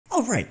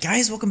Alright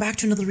guys, welcome back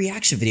to another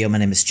reaction video. My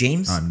name is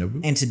James. I'm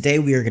Nobu. And today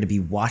we are going to be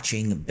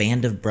watching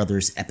Band of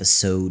Brothers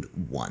episode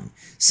 1.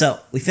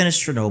 So, we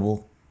finished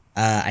Chernobyl.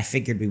 I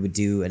figured we would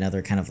do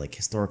another kind of like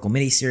historical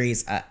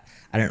mini-series. I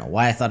don't know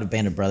why I thought of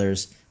Band of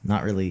Brothers.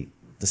 Not really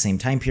the same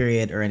time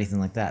period or anything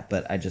like that,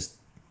 but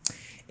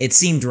it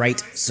seemed right,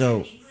 so...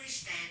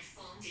 English band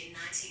formed in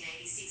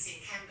 1986 in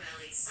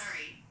Camberley,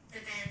 Surrey. The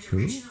band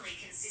originally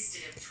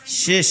consisted of 20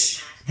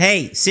 Shush!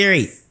 Hey,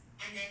 Siri!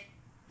 and then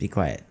Be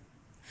quiet.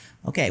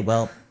 Okay,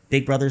 well,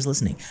 Big Brother's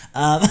listening.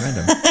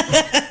 Random.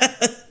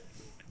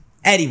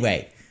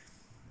 Anyway,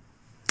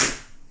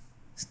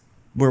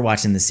 we're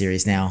watching this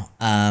series now.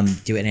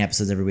 Do any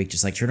episodes every week,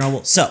 just like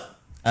Chernobyl. So,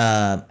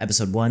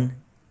 episode 1,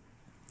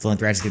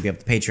 full-length reaction is going to be up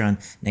to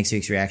Patreon. Next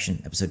week's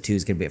reaction, episode 2,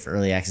 is going to be up for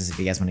early access if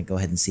you guys want to go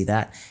ahead and see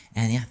that.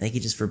 And yeah, thank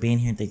you just for being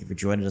here, and thank you for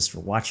joining us for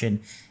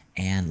watching.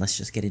 And let's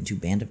just get into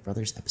Band of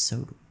Brothers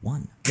episode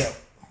 1. Go.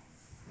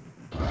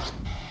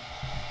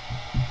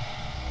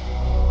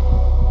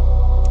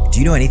 Do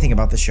you know anything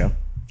about this show?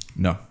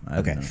 No.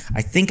 Okay.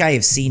 I think I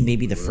have seen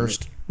maybe the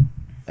first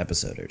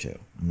episode or two.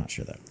 I'm not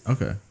sure though.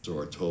 Okay.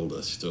 Or told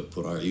us to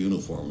put our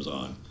uniforms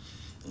on.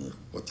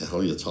 What the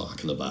hell are you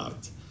talking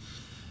about?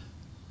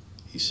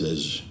 He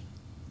says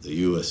the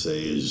USA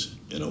is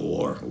in a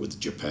war with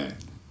Japan.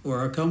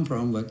 Where I come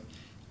from, but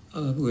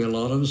a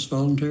lot of us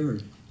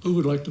volunteered. Who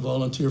would like to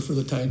volunteer for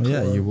the tank corps?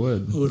 Yeah, you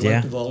would. Who would Yeah.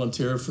 like to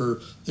volunteer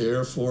for the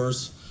Air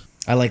Force?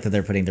 I like that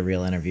they're putting the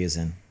real interviews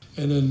in.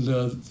 And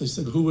then they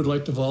said, who would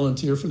like to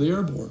volunteer for the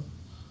airborne?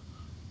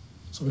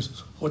 So we said,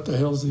 what the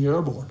hell is the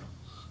airborne?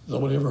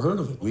 Nobody ever heard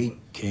of it. We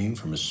came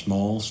from a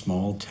small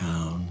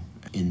town.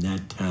 In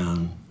that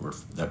town, were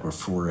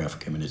 4F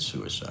committed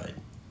suicide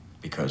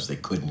because they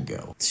couldn't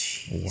go.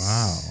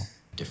 Wow.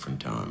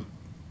 Different time.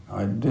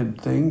 I did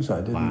things.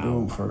 I didn't do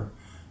them for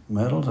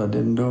medals. I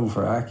didn't do them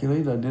for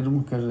accolades. I did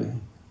them because they...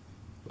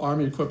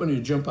 Army equipment,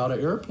 you jump out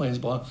of airplanes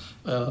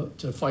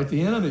to fight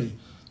the enemy.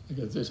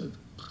 They said,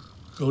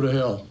 go to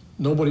hell.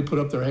 Nobody put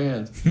up their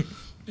hand.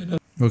 Well,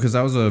 because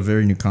that was a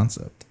very new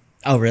concept.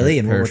 Oh, really?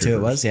 In World War II it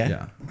Paratroopers. was?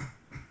 Yeah.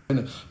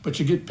 But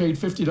you get paid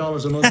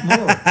 $50 a month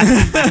more.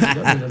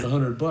 That made it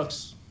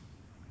 $100.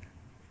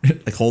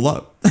 Like, hold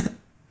up.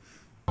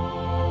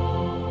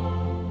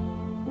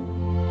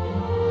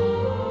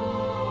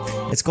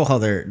 It's cool how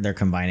they're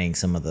combining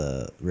some of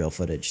the real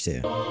footage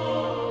too.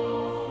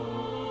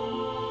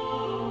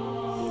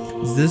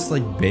 Is this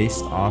like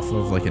based off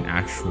of like an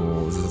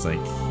actual? Is this like?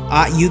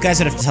 You guys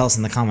would have to tell us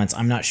in the comments.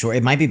 I'm not sure.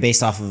 It might be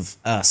based off of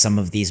some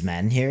of these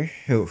men here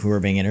who are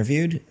being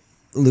interviewed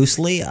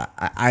loosely.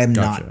 I'm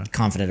Gotcha. not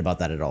confident about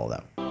that at all,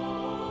 though.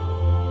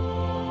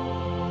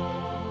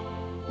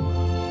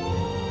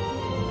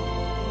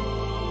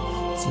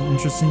 It's an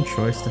interesting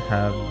choice to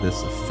have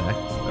this effect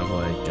of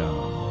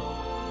like.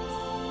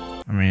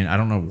 I mean, I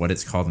don't know what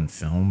it's called in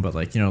film, but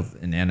like, you know,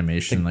 in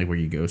animation, like where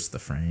you ghost the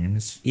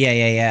frames.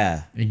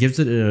 Yeah. It gives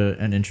it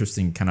an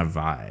interesting kind of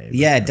vibe.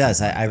 Yeah, it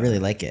does. I really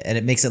like it. And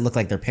it makes it look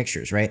like they're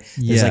pictures, right?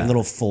 There's like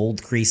little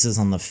fold creases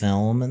on the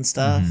film and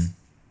stuff.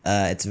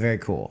 It's very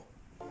cool.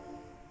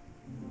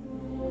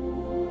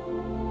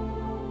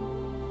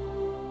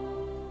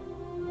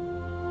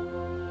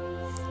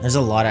 There's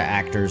a lot of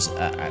actors.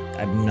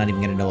 I'm not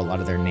even going to know a lot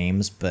of their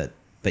names, but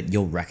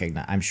you'll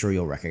recognize. I'm sure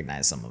you'll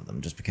recognize some of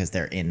them just because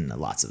they're in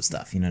lots of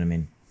stuff. You know what I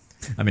mean?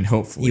 I mean,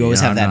 hopefully. You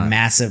always have that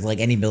massive, like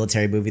any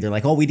military movie. They're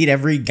like, oh, we need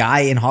every guy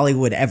in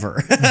Hollywood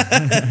ever.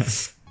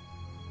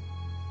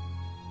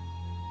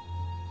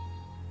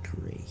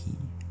 Crazy.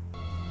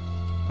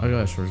 Oh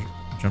gosh, we're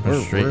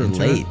jumping straight We're into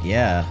late. it.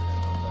 Yeah.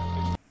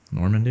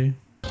 Normandy.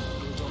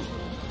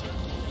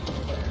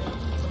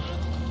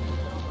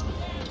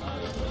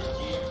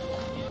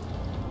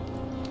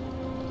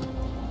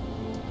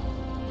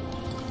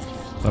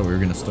 Thought we were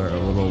gonna start a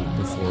little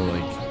before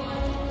like.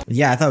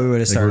 Yeah, I thought we would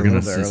have Like we're started a gonna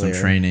little bit see some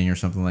earlier. training or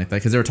something like that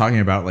because they were talking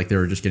about like they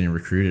were just getting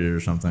recruited or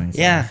something. So.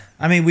 Yeah,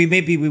 I mean, we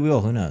will.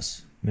 Who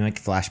knows? We might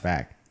flash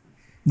back.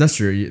 That's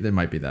true. There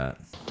might be that.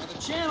 The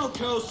Channel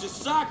Coast is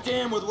socked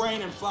in with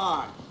rain and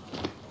fog.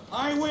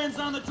 High winds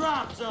on the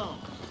drop zone.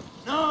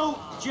 No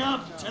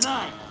jump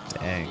tonight.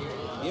 Dang.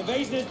 The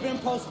invasion has been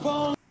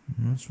postponed.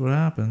 That's what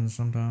happens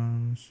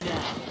sometimes. Now,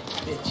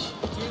 bitch.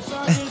 Two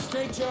sergeants,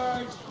 take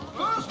charge.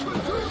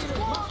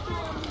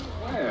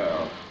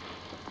 Well,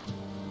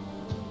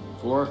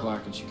 4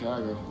 o'clock in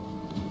Chicago.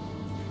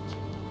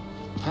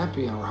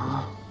 Happy hour,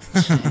 huh?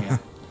 Yeah.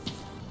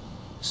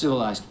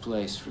 Civilized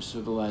place for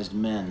civilized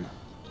men.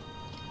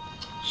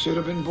 Should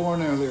have been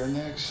born earlier,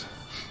 Nix.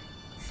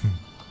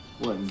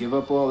 What, and give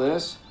up all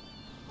this?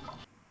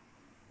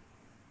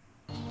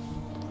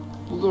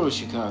 We'll go to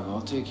Chicago.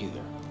 I'll take you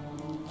there.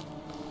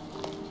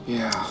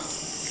 Yeah.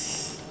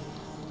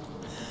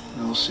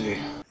 We'll see.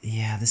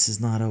 Yeah, this is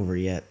not over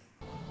yet.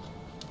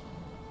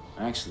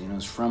 Actually,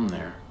 it's from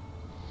there.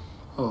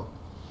 Oh,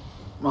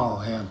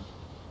 him.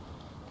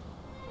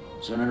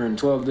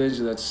 712 days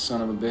of that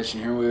son of a bitch,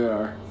 and here we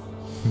are.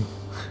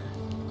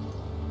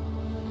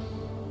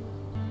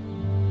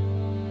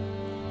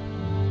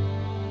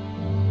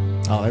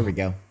 Oh, there we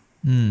go.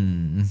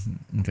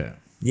 Okay.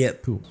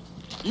 Yep. Cool.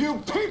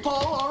 You people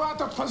are at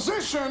the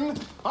position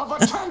of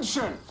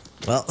attention.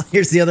 Well,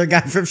 here's the other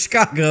guy from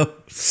Chicago.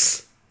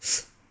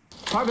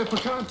 Private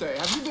Picante,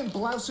 have you been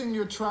blousing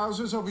your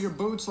trousers over your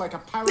boots like a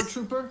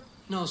paratrooper?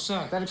 No,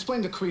 sir. That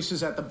explains the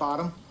creases at the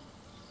bottom.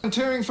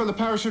 Volunteering for the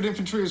parachute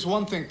infantry is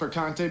one thing,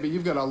 Picante, but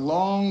you've got a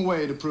long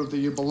way to prove that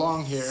you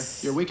belong here.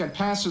 Your weekend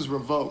pass is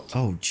revoked.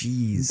 Oh,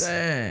 jeez.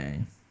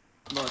 Dang.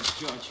 Lord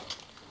Judge.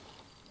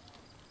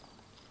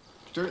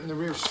 Dirt in the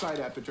rear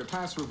sight up, but your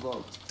pass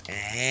revoked.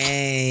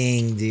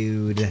 Dang,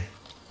 dude.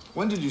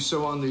 When did you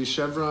sew on these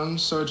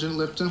chevrons, Sergeant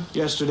Lipton?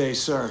 Yesterday,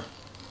 sir.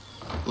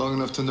 Long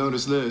enough to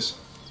notice this.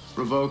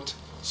 Revoked.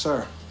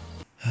 Sir.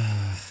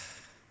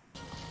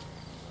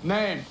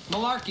 Name.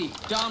 Malarkey.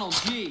 Donald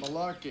G.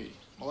 Malarkey.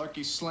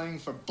 Malarkey's slang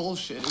for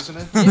bullshit, isn't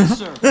it? Yes,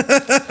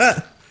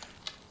 sir.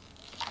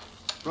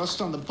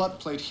 Rust on the butt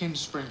plate hinge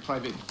spring,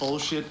 Private.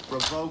 Bullshit.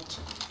 Revoked.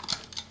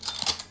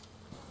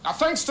 Now,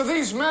 thanks to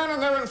these men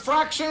and their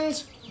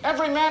infractions,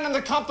 every man in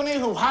the company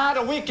who had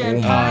a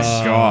weekend pass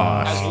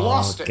has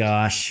lost it.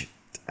 Gosh.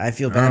 I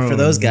feel bad for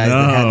those guys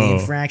that had the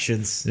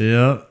infractions.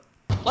 Yep.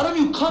 Why don't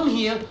you come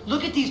here,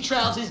 look at these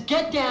trousers,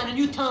 get down, and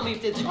you tell me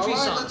if there's a All crease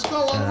right, on let's go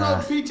on the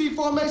road. PT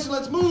formation.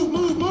 Let's move,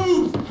 move,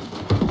 move.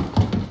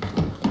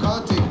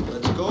 Conte,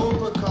 let's go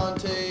over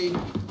Conte.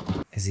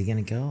 Is he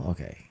gonna go?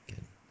 Okay, good.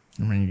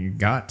 I mean, you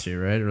got to,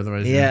 right? Or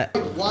otherwise, Yeah.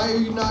 Why are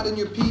you not in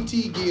your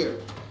PT gear?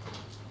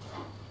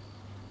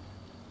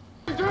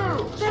 Do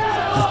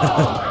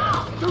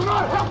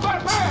not help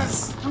that man!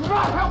 Do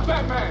not help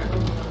that man!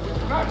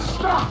 Do not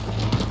stop!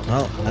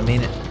 Well, I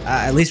mean,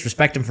 at least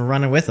respect him for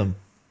running with him.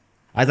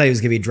 I thought he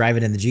was gonna be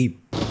driving in the Jeep.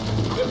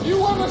 If you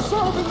want to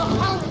serve in the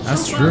paratroopers,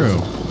 that's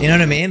true. You know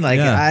what I mean? Like,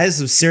 Yeah. I have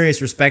some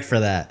serious respect for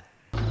that.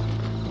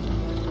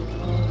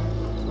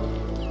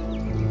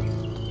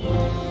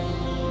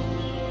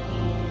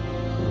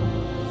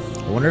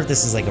 I wonder if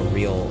this is like a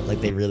real,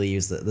 like they really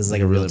use this is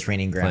like a real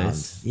training ground.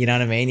 place. You know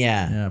what I mean?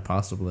 Yeah. Yeah,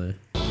 possibly.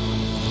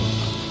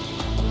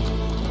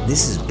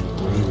 This is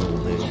brutal,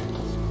 dude.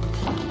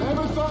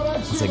 Never thought I'd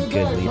That's see a the good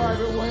day, leader.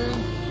 Private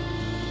Wayne.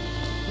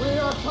 We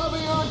are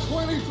coming on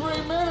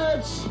 23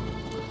 minutes.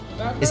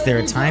 That Is may there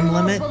a be time good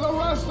enough limit? For the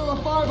rest of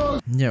the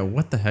 50. Yeah,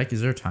 what the heck?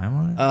 Is there a time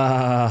on it?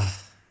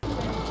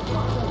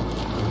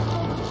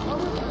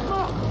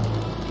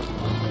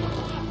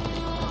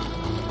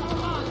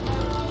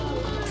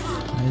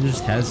 I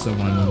just had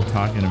someone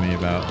talking to me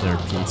about their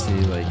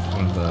PT, like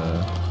one of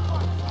the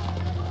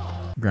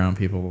ground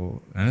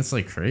people, and it's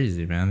like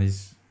crazy, man.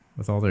 These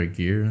with all their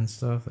gear and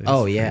stuff. Like,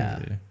 Oh it's yeah.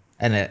 crazy.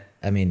 And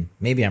I mean,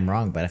 maybe I'm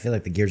wrong, but I feel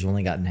like the gear's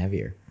only gotten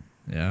heavier.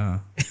 Yeah.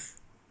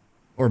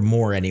 Or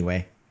more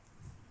anyway.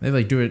 They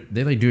like do it.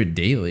 They like do it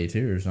daily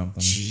too, or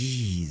something.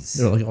 Jeez.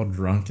 They're like all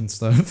drunk and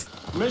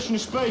stuff. Mission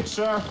is paid,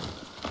 sir.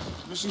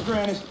 Mission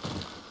granted.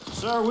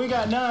 Sir, we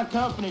got 9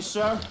 companies,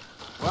 sir.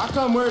 Well, how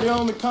come we're the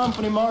only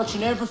company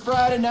marching every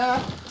Friday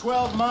night,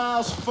 12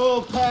 miles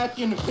full pack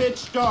in the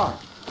pitch dark?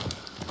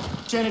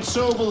 Lieutenant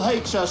Sobel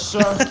hates us,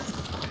 sir.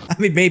 I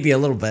mean, maybe a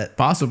little bit.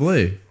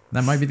 Possibly.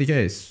 That might be the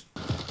case.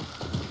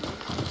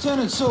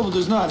 Lieutenant Sobel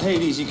does not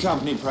hate Easy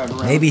Company, Private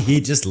Ralph. Maybe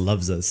he just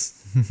loves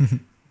us.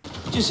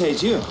 He just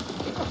hates you.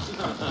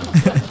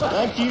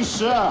 Thank you,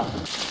 sir.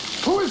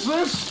 Who is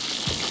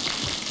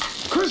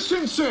this?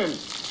 Christensen.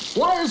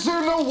 Why is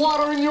there no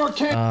water in your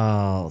can?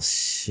 Oh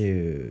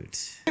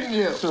shoot.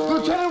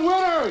 Lieutenant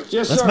Winters.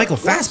 Yes, That's sir. Michael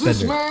Was this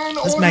Fassbender. man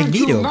That's ordered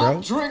Magneto, to not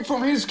bro. drink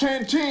from his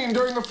canteen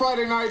during the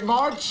Friday night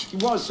march? He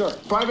was, sir.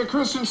 Private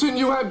Christensen,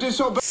 you have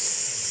disobeyed.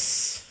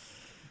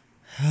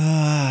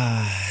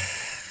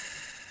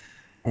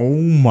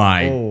 Oh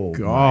my Oh,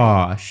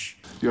 gosh.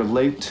 You're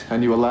late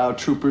and you allow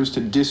troopers to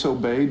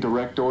disobey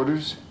direct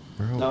orders?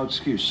 No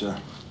excuse, sir.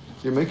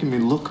 You're making me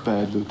look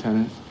bad,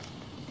 Lieutenant.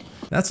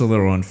 That's a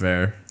little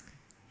unfair.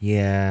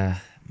 Yeah,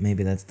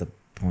 maybe that's the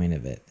point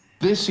of it.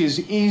 This is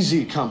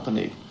Easy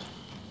Company.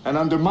 And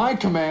under my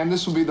command,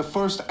 this will be the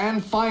first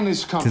and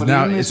finest Because company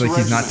now in it's this like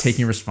he's not regiment.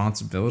 taking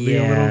responsibility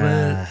a little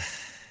Yeah. bit.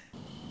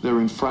 There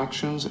are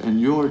infractions and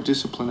your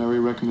disciplinary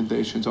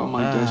recommendations on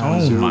my desk. Oh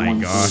on my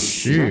 0130. gosh, Is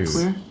shoot. that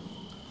clear?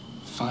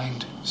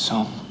 Find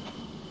some.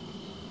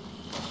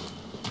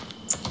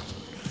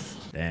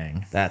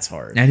 Dang. That's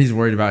hard. And he's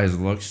worried about his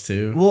looks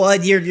too. Well,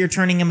 you're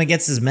turning him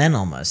against his men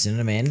almost. You know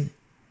what I mean?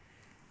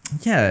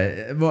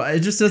 Yeah. Well,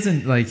 it just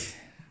doesn't like.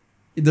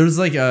 There's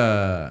like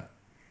a,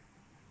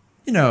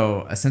 you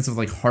know, a sense of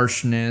like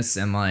harshness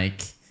and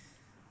like,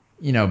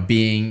 you know,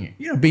 being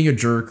a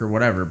jerk or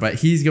whatever. But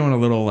he's going a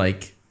little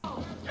like.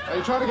 Are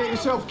you trying to get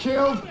yourself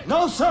killed?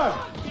 No, sir.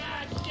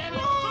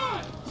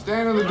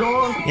 Stand in the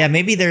door. Yeah,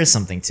 maybe there is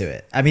something to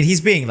it. I mean,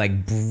 he's being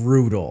like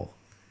brutal,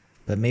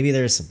 but maybe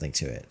there is something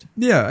to it.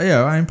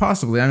 Yeah. I mean,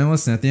 possibly. I mean,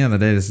 listen. At the end of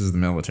the day, this is the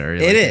military.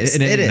 Like, It is.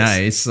 It It ain't is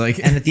nice. Like,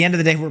 And at the end of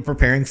the day, we're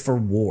preparing for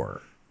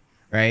war,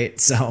 right?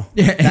 So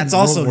yeah, that's and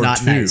also World War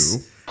not II.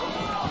 nice.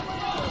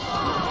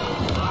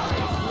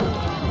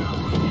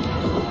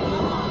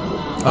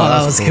 Oh,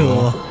 that was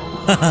cool.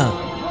 To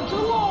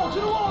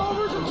the wall,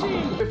 where's the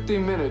team?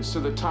 15 minutes to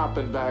the top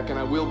and back, and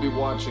I will be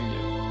watching you.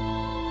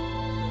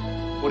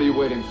 What are you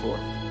waiting for?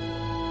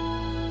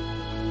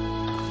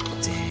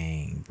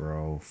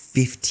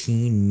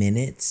 15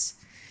 minutes?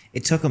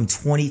 It took him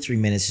 23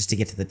 minutes just to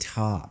get to the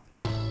top.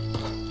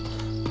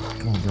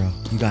 Come on, bro.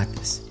 You got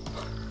this.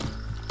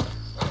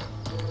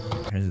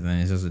 Here's the thing,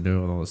 he's supposed to do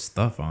it with all this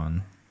stuff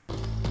on.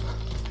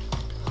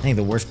 I think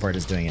the worst part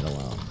is doing it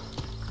alone.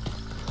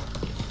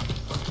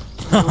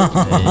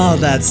 Oh,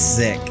 that's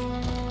sick.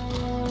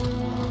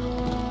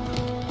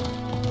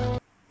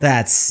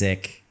 That's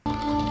sick.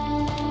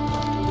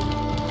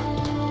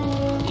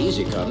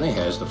 Easy Company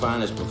has the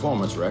finest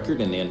performance record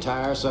in the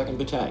entire 2nd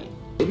Battalion.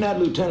 Isn't that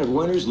Lieutenant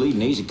Winters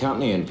leading Easy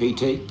Company in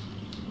PT?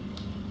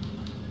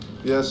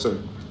 Yes, sir.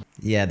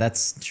 Yeah,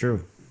 that's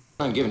true.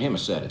 I'm giving him a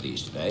set of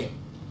these today.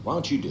 Why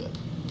don't you do it?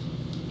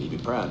 He'd be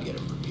proud to get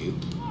them from you.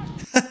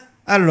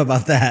 I don't know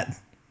about that.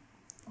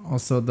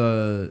 Also,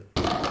 the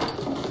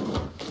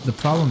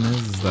problem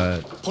is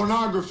that...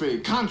 Pornography,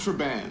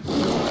 contraband.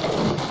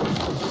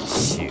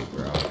 Shoot,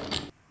 bro.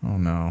 Oh,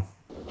 no.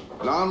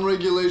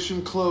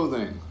 Non-regulation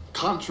clothing,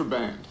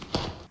 contraband.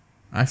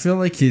 I feel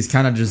like he's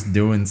kind of just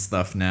doing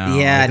stuff now.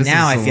 Yeah, like,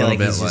 now I feel like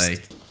he's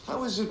just...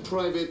 How is it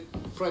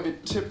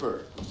Private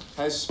Tipper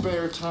has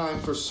spare time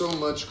for so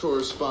much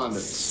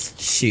correspondence?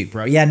 Shoot,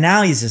 bro. Yeah,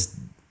 now he's just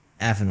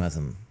effing with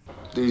him.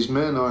 These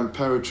men aren't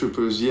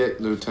paratroopers yet,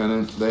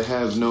 Lieutenant. They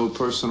have no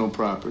personal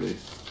property.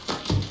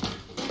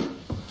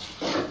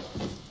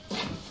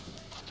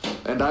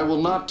 And I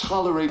will not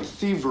tolerate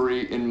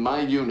thievery in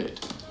my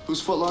unit.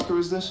 Whose footlocker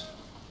is this?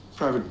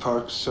 Private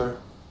Parks, sir.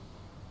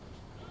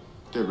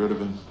 Get rid of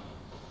him.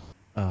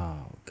 Oh,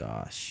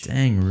 gosh.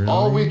 Dang, really?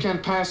 All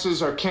weekend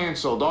passes are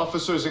canceled,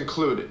 officers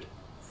included.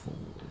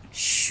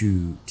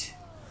 Shoot.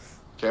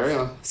 Carry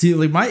on. See,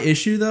 like, my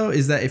issue, though,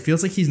 is that it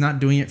feels like he's not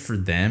doing it for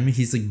them.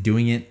 He's, like,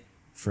 doing it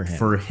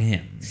for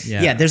him.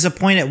 Yeah. Yeah, there's a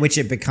point at which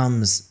it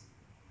becomes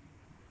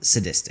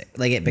sadistic.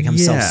 Like, it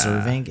becomes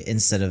self-serving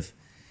instead of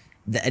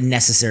the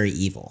necessary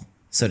evil,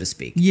 so to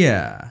speak.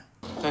 Yeah.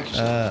 Thank you,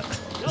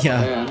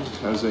 yeah. And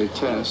as a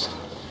test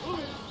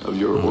of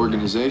your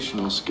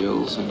organizational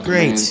skills and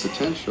command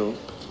potential,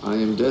 I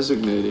am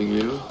designating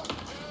you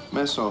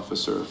mess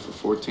officer for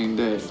 14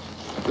 days.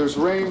 There's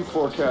rain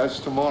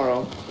forecast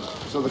tomorrow,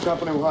 so the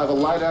company will have a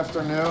light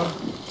afternoon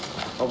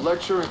of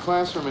lecture and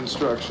classroom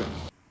instruction.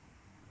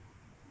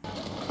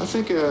 I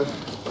think a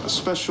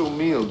special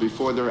meal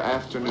before their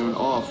afternoon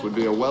off would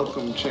be a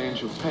welcome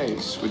change of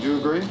pace. Would you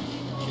agree?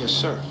 Yes,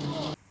 sir.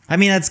 I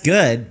mean, that's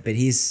good, but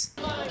he's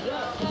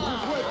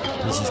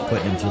just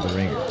putting him through the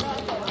ringer.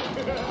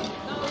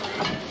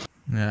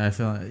 Yeah, I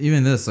feel like,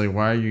 even this, like,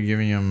 why are you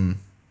giving him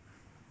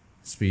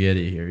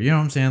spaghetti here? You know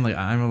what I'm saying? Like,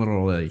 I'm a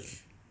little, like...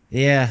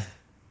 Yeah.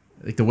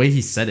 Like, the way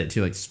he said it,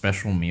 too, like,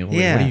 special meal. Like,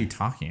 yeah. What are you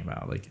talking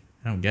about? Like,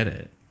 I don't get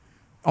it.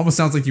 Almost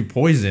sounds like you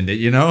poisoned it,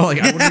 you know? Like,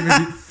 I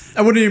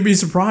wouldn't even be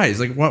surprised.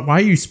 Like, why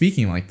are you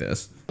speaking like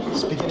this?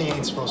 Spaghetti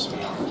ain't supposed to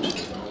be orange.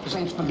 This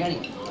ain't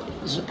spaghetti.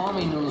 This is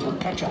army noodles with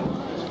ketchup.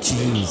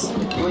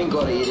 Jeez. You ain't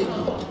gonna eat it.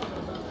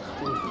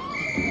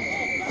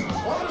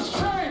 Orders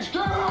change,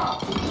 get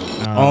up!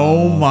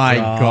 Oh my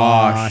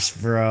gosh,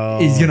 bro.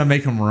 He's gonna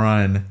make him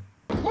run.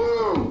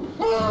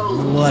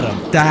 What a...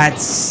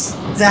 That's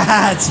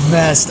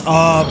messed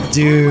up,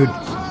 dude.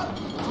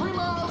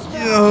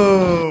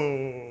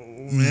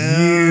 Yo,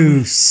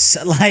 man.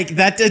 Like,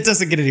 that it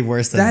doesn't get any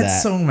worse than that.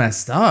 That's so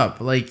messed up.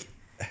 Like,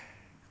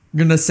 I'm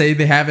gonna say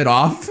they have it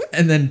off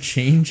and then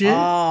change it?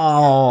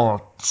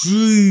 Oh,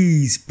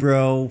 jeez,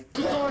 bro.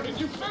 Lord, did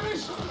you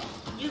finish?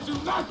 You do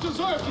not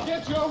deserve to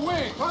get your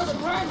wing. Private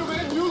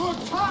Randleman, you look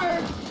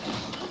tired.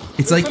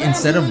 It's like,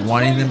 instead of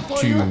wanting them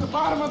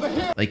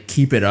to, like,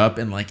 keep it up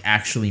and, like,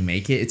 actually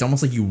make it, it's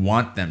almost like you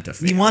want them to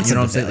fail. You want them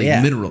to fail, Like,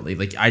 yeah. literally.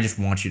 Like, I just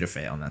want you to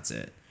fail, and that's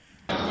it.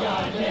 That's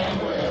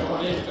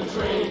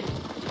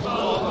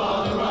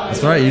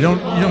right, you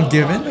don't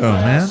give in to him,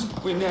 man.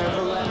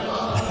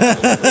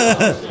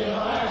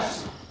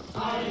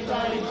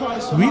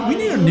 We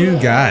need a new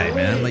guy,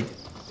 man. Like,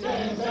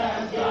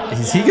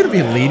 is he gonna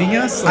be leading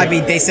us? Like, I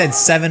mean, they said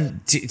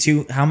 7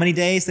 to how many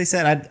days? They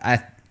said I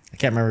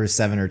can't remember if it was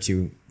 7 or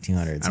 200.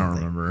 I don't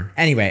remember.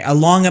 Anyway, a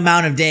long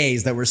amount of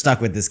days that we're stuck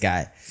with this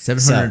guy.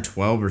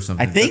 712 or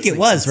something. I think That's, it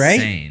like, was right.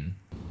 Insane.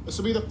 This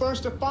will be the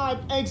first of 5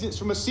 exits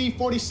from a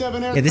C-47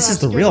 aircraft. Yeah, this is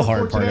the real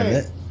hard part of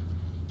it.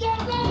 So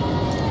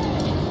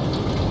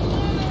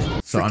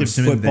I'm Freaking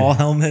assuming football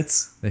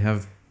helmets. They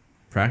have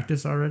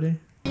practice already.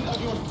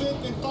 Of your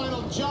 5th and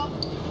final jump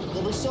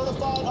will be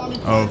certified Army.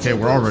 Oh, okay,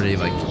 we're already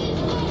like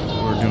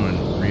we're doing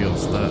real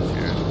stuff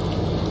here.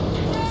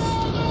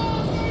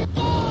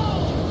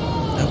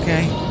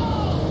 Okay.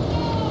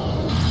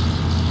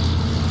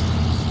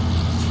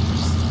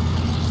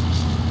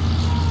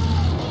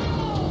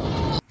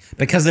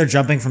 Because they're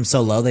jumping from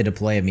so low, they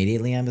deploy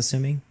immediately, I'm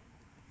assuming?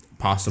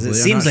 Possibly. It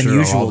seems I'm not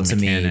sure of all unusual the to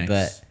me, mechanics.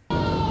 but...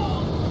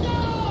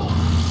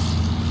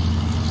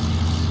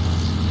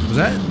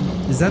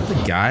 Is that the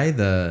guy?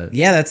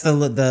 Yeah, that's the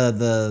lieutenant.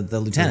 The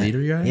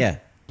leader guy? Yeah.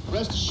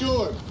 Rest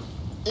assured,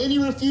 any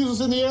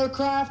refusals in the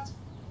aircraft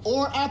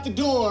or at the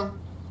door,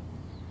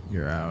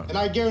 You're out. and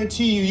I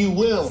guarantee you, you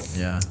will.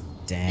 Yeah.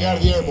 Dang. Get out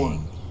of the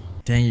airborne.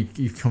 Dang,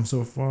 you've come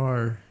so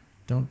far.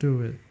 Don't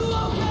do it.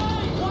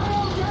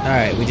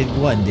 Alright, we did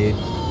one, dude.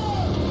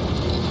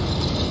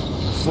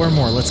 4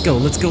 more. Let's go,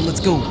 let's go, let's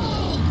go.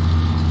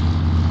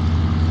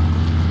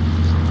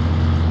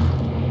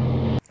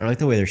 I like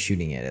the way they're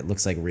shooting it. It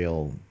looks like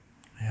real...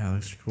 Yeah, it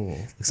looks cool.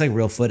 Looks like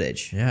real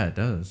footage. Yeah, it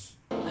does.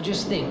 Now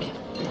just think,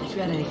 if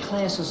you had any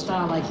class or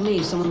style like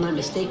me, someone might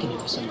mistake you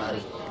for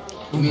somebody.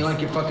 You mean like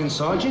your fucking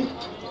sergeant?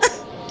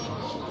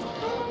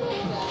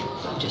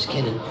 I'm just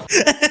kidding.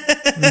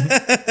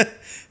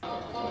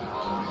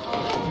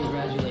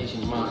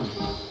 Congratulations, Martin.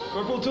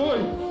 Corporal Toy,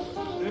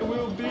 there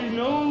will be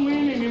no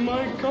leaning in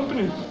my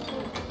company.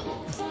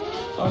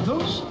 Are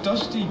those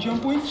dusty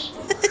jump wings?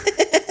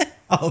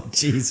 Oh,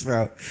 jeez,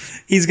 bro.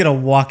 He's gonna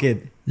walk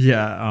it.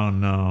 Yeah, oh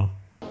no.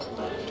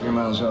 3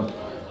 miles up,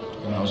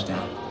 3 miles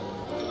down.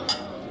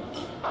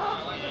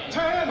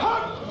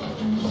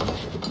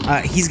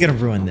 He's gonna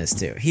ruin this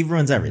too. He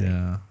ruins everything.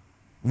 Yeah.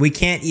 We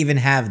can't even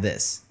have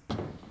this.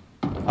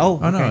 Oh,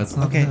 okay. No, it's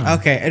not. Okay, No.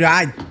 okay.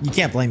 You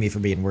can't blame me for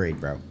being worried,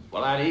 bro.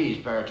 Well, at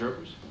ease,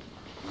 paratroopers.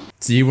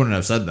 See, you wouldn't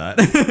have said that.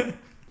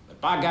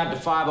 By God, the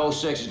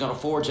 506 is going to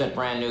forge that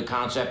brand new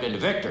concept into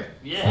Victor.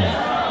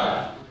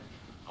 Yeah!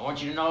 I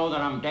want you to know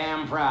that I'm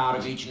damn proud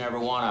of each and every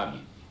one of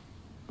you.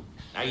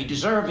 Now, you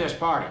deserve this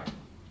party.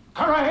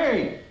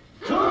 Hooray!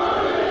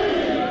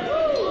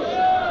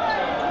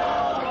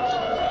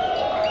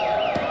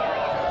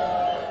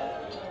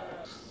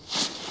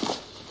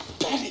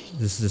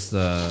 This is just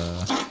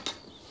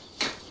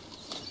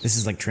This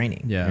is like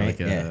training. yeah, right?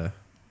 like I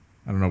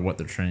don't know what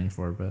they're training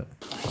for, but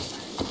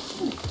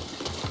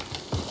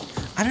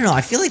I don't know.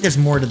 I feel like there's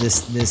more to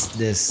this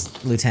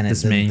lieutenant.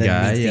 this main than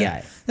guy, meets the yeah,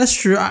 eye. that's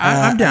true.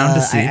 I'm down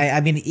to see. I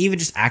mean, even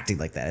just acting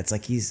like that, it's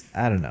like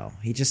I don't know.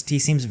 He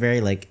seems very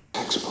like.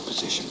 Expo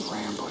position for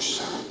ambush,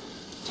 sir.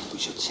 We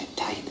should sit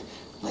tight.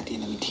 Let the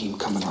enemy team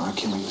come in our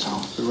killing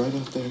zone. They're right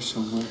up there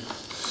somewhere.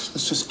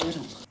 Let's just get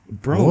them.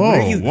 Bro, whoa,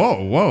 where are you?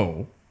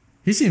 Whoa!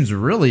 He seems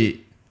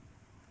really.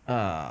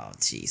 Oh,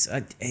 jeez.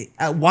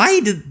 Why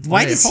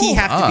does he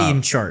have to be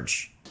in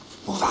charge?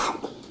 Move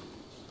out.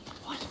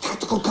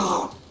 Tactical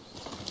guard.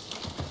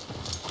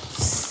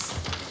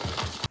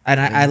 And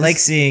I like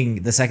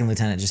seeing the second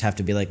lieutenant just have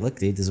to be like, look,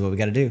 dude, this is what we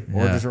got to do.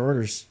 Yeah. Orders are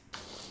orders.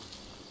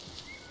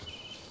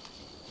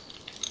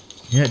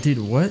 Yeah, dude,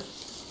 what?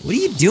 What are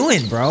you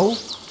doing, bro?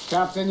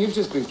 Captain, you've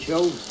just been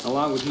killed,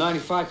 along with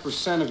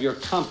 95% of your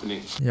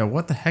company. Yeah,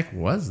 what the heck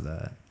was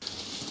that?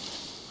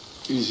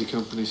 Easy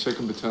Company,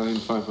 2nd Battalion,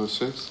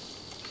 506.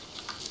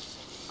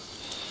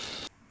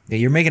 Yeah,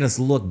 you're making us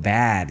look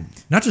bad.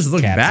 Not just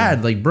look Captain.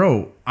 bad, like,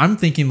 bro, I'm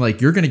thinking, like,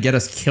 you're gonna get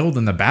us killed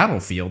in the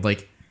battlefield,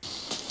 like...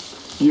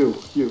 You.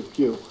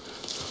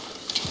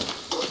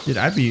 Dude,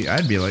 I'd be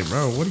like,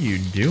 bro, what are you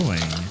doing?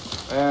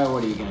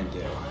 What are you gonna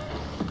do?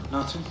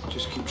 Nothing.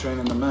 Just keep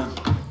training the men.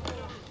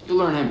 You'll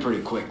learn him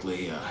pretty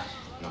quickly.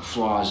 No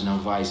flaws, no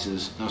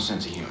vices, no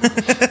sense of humor.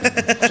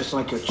 Just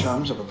like your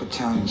chums of a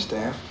battalion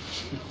staff.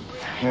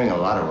 I'm hearing a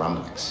lot of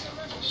rumblings.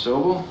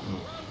 Sobel?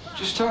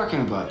 Just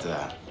talking about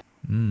that.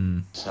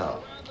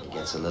 So, he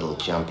gets a little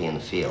jumpy in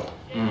the field.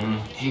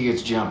 He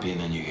gets jumpy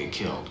and then you get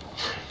killed.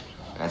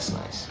 That's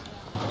nice.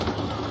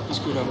 He's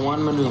good at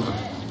one maneuver.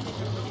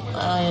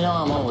 Well, you know,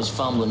 I'm always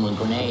fumbling with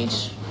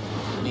grenades.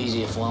 It'd be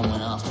easier if one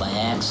went off by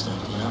accident,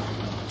 you know?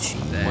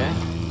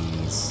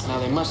 Jeez. Now,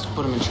 they must have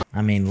put him in charge.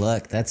 I mean,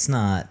 look, that's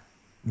not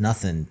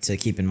nothing to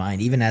keep in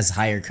mind, even as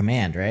higher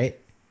command, right?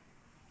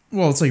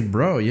 Well, it's like,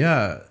 bro,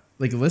 yeah.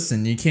 Like,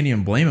 listen, you can't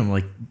even blame him.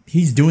 Like,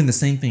 he's doing the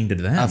same thing to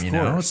them, Of you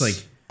know? course. It's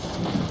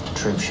like...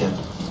 Troop ship,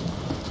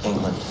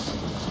 England.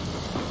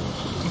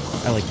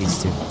 I like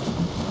these two.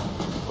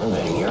 We're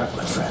invading Europe,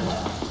 my friend.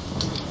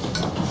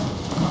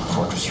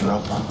 Fortress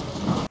Europa.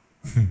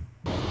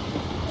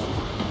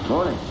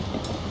 Morning.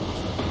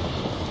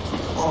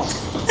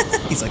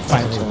 He's like,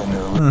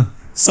 finally,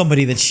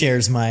 somebody that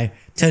shares my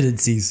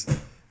tendencies.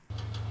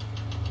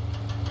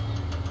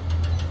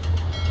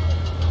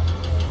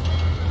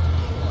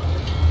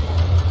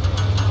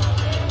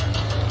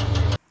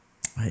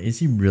 Is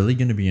he really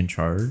going to be in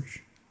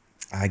charge?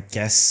 I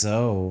guess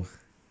so.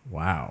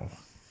 Wow.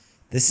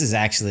 This is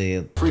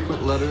actually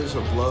Frequent letters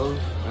of love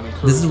and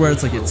This is where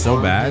it's like, it's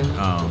so bad.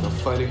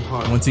 fighting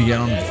heart. Once you get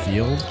on the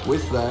field,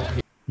 With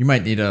that, you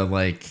might need to,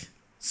 like,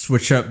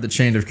 switch up the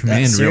chain of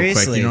command real quick.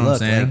 seriously, You know what I'm look,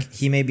 saying? like,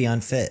 he may be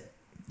unfit.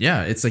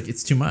 Yeah, it's like,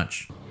 it's too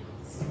much.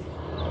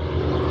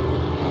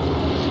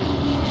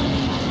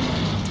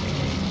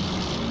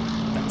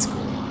 That's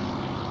cool.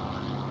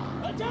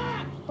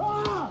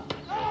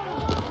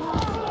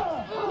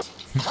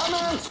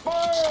 Commence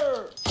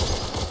fire!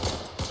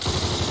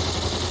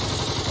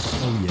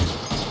 Oh,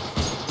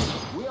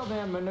 yeah. We'll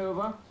then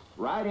maneuver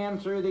right in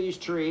through these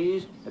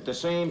trees. At the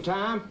same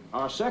time,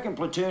 our second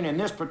platoon in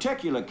this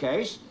particular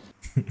case.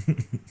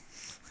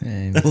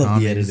 And I love the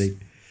Tommy's- editing.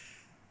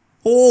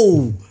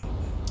 Oh!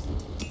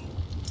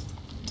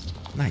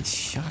 Nice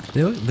shot.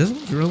 This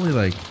looks really,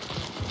 like...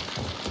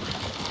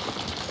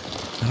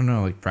 I don't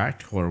know, like,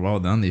 practical or well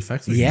done. The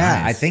effects are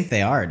Yeah, nice. I think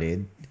they are,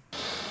 dude.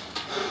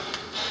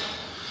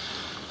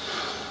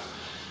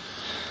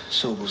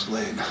 Sobel's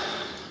late.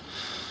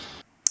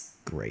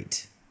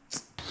 Great.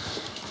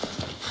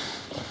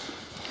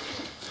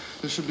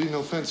 There should be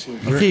no fence here.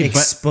 You're Okay,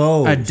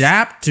 exposed. but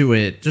adapt to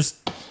it. Just,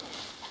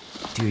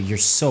 dude, you're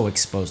so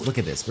exposed. Look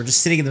at this. We're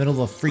just sitting in the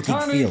middle of a freaking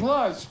Tiny field.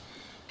 Plus,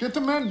 get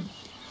the men.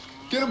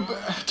 Get them.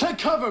 Take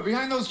cover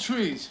behind those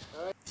trees.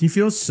 he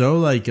feels so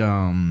like he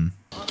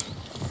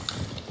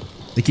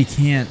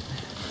can't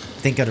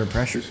think under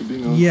pressure. There should be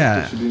no,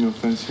 Yeah. There should be no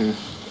fence here.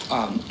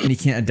 And he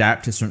can't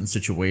adapt to certain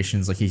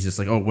situations. Like he's just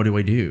like, oh, what do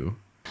I do?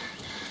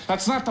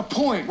 That's not the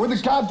point. We're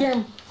the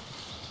goddamn.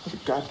 Where the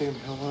goddamn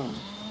hell are?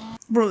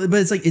 Bro, but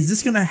it's like, is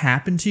this gonna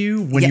happen to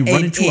you when you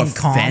run into a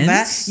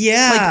combat? fence?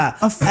 Yeah,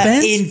 like, a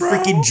fence in bro?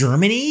 freaking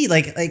Germany,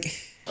 like.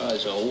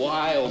 It's a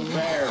wild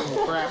bear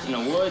crap in the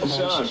woods,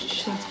 son.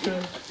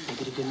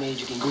 Make it a good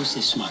mage, you can goose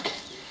this smuck.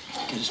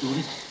 Get us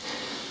moving.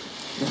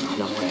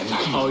 No,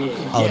 Oh,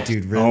 yeah. Oh,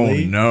 dude,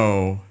 really? Oh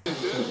no!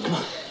 Come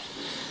on.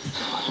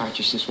 All right,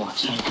 just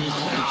watch.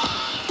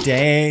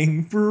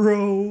 Dang,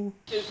 bro.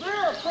 Is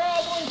there a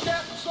problem,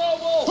 Captain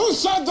Sobel? Who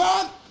said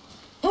that?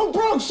 Who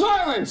broke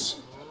silence?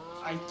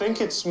 I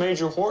think it's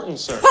Major Horton,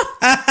 sir.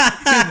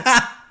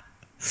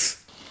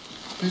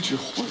 Major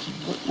Horton?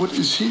 What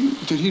is he?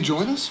 Did he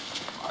join us?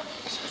 I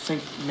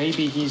think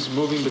maybe he's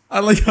moving to... I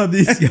like how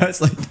these guys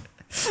like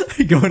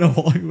going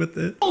along with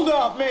it. Hold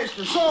up,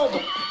 Mr.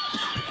 Sobel.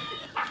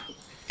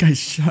 Guys,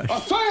 shush. A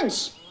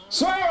fence!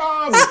 Sir,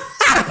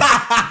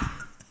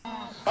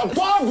 a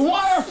barbed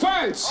wire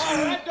fence!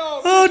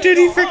 Oh, dude,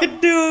 he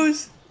freaking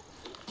knows.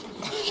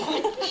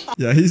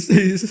 Yeah, he's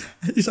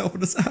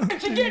helping us out.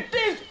 To get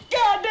this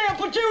goddamn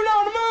platoon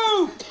on the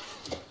move!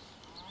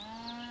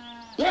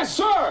 Yes,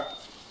 sir!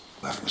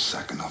 Left with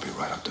second, I'll be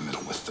right up the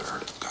middle with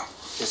third. Go.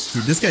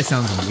 Dude, this guy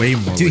sounds way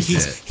more Dude,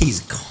 legit. he's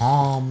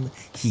calm.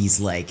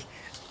 He's like,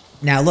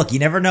 now look, you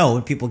never know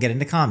when people get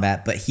into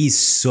combat, but he's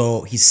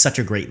such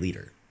a great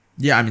leader.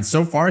 Yeah, I mean,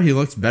 so far he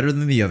looks better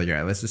than the other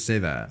guy. Let's just say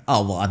that.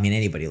 Oh well, I mean,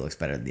 anybody looks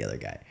better than the other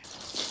guy.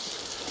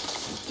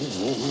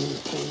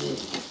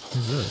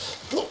 Who's this?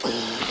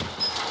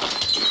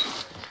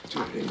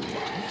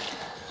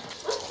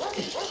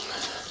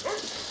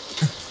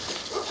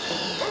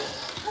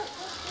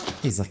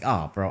 He's like,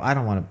 oh, bro, I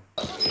don't want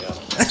to.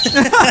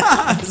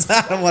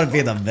 I don't want to be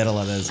in the middle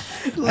of this.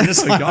 I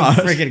just want to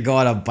freaking go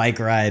on a bike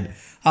ride.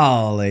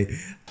 Holy.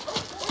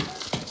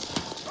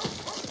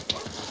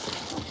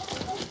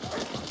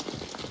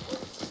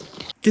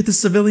 Get the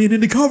civilian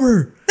into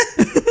cover.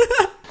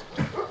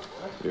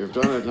 You've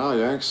done it now,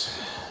 Yanks.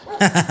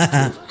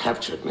 You've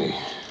captured me.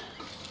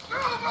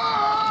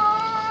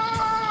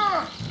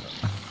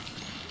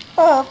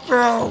 Oh,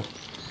 bro.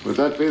 Would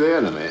that be the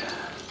enemy?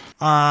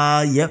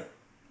 Yep.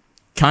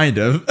 Kind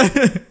of.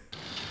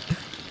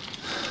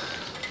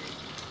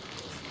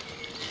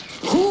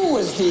 Who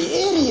was the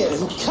idiot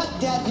who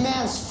cut that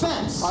man's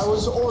fence? I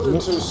was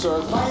ordered to,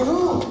 sir. By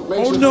who?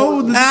 Oh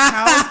no, the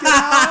cows get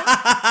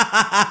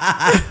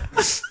out.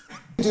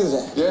 Do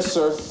that. Yes,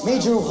 sir.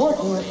 Major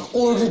Horton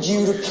ordered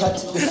you to cut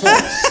the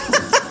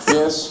fence.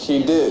 Yes,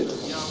 he did.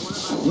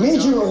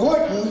 Major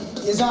Horton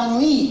is on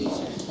leave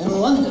in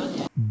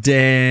London.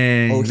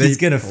 Dang. Oh, he's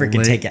gonna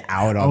freaking take it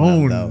out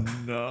on them, though.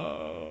 No.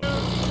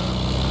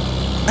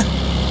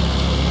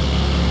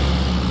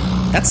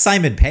 That's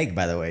Simon Pegg,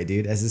 by the way,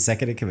 dude, as his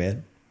second in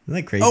command. Isn't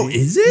that crazy? Oh,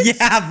 is it?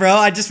 Yeah, bro.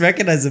 I just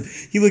recognize him.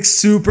 He looks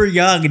super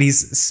young, and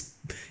he's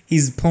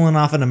pulling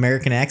off an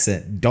American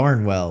accent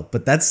darn well.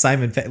 But that's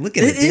Simon Pegg. Look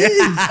at it. It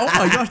is. Oh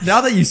my gosh! Now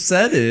that you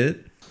said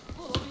it.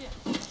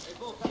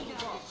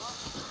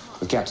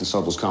 With Captain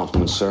Sobel's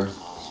compliments, sir.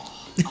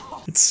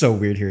 It's so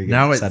weird hearing it.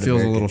 Now it sound feels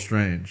American. a little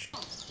strange.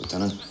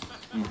 Lieutenant.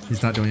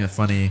 He's not doing a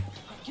funny.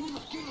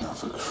 Now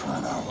for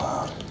crying out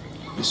loud.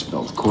 You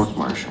spelled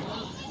court-martial.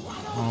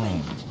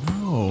 Oh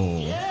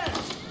no!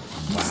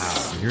 Wow.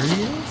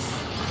 Serious?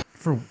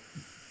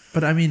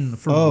 But I mean,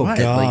 for what?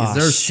 Like, is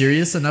there a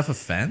serious enough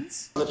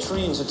offense? The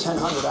trains at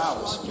 1000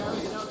 hours.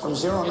 From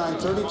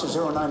 0930 to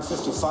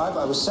 0955,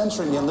 I was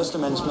censoring the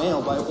enlisted men's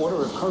mail by order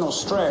of Colonel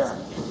Strayer.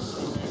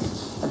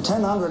 At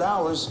 1000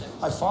 hours,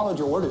 I followed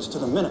your orders to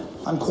the minute.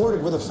 I'm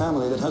quartered with a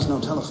family that has no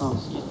telephone.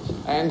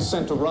 And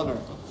sent a runner.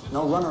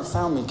 No runner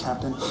found me,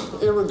 Captain.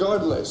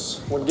 Irregardless.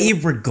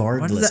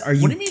 Irregardless? Are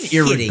you What do you mean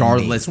kidding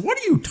irregardless? me? What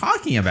are you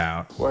talking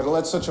about? Were to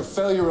let such a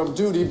failure of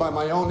duty by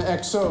my own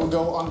XO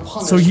go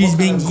unpunished. So he's what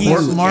being kind of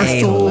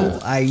court-martialed A-hole.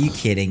 Are you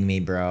kidding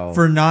me, bro?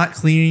 for not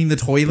cleaning the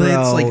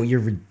toilets? Bro, Like, you're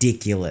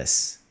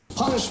ridiculous.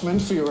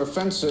 punishment for your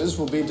offenses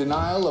will be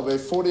denial of a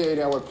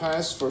 48-hour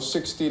pass for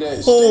 60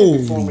 days. Holy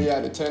Stay before we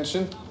add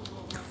attention.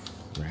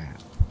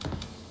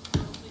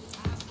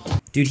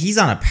 Dude, he's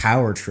on a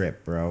power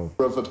trip, bro.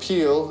 Of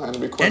appeal and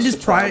request and his a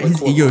trial pride, by his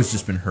court ego's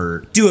just been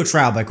hurt. Do a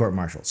trial by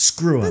court-martial.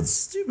 Screw him. That's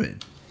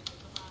stupid.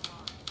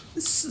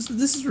 This is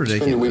ridiculous.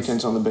 Spend your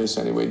weekends on the base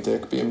anyway,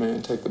 Dick. Be a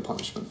man. Take the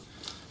punishment.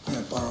 May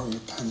I borrow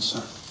your pen,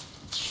 sir?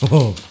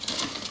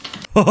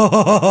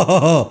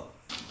 Oh.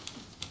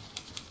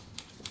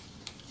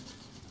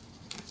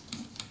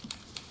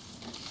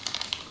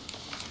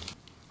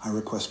 I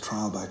request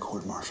trial by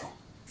court-martial.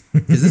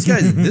 Because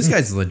this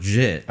guy's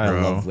legit, bro. I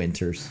love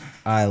Winters.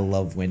 I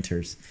love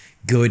Winters.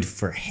 Good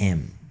for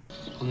him.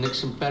 Well,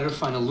 Nixon better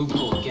find a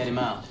loophole and get him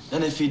out.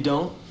 And if you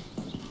don't,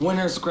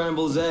 Winner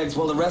scrambles eggs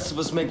while the rest of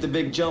us make the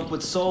big jump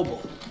with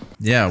Sobel.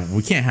 Yeah,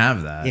 we can't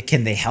have that. Yeah,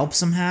 can they help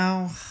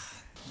somehow?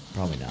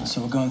 Probably not.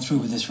 So we're going through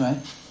with this, right?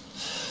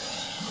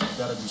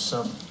 Gotta do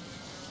something.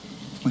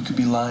 We could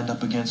be lined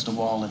up against a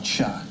wall and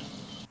shot.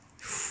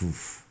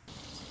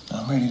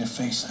 I'm ready to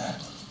face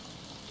that.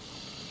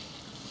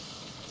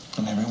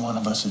 And every one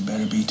of us had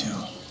better be too.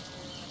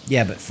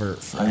 Yeah, but for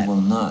I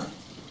will not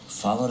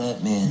follow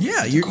that man.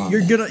 Yeah,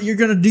 you're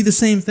gonna do the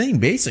same thing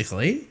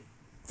basically,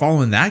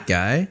 following that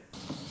guy.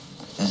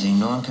 As a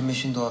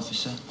non-commissioned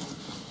officer.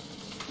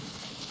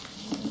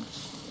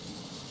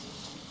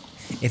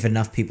 If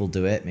enough people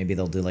do it, maybe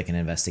they'll do like an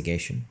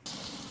investigation.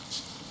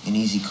 An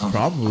easy company.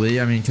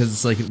 Probably. I mean, because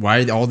it's like,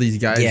 why are all these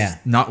guys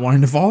not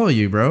wanting to follow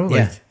you, bro?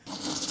 Like,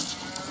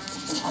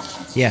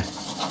 yeah,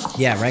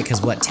 right?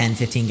 Because what, 10,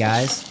 15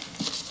 guys?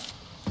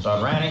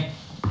 Son Randy?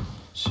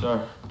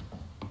 Sir.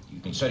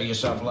 You consider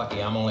yourself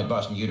lucky I'm only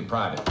busting you to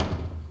private.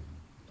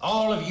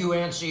 All of you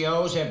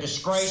NCOs have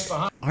disgraced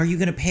behind... Are you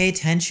going to pay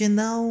attention,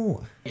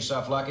 though?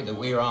 Yourself lucky that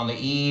we are on the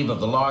eve of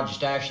the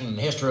largest action in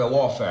the history of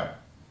warfare,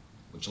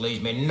 which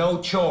leaves me no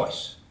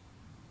choice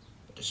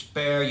but to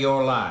spare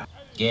your life.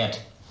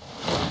 Get.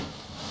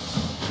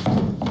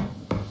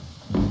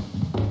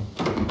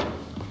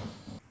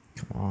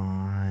 Come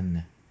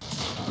on.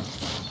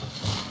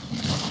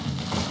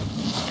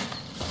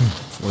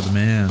 For the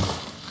man.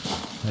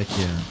 Heck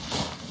yeah.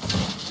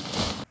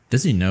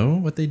 Does he know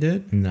what they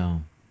did?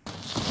 No.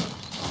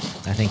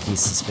 I think he's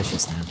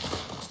suspicious now.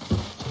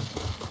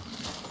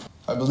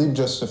 I believe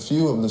just a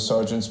few of the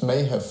sergeants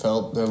may have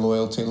felt their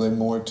loyalty lay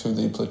more to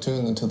the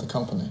platoon than to the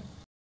company.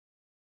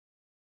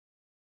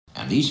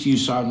 And these few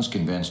sergeants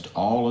convinced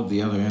all of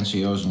the other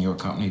NCOs in your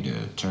company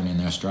to turn in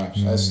their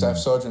stripes? As staff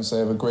sergeants, they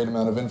have a great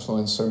amount of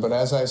influence, sir. But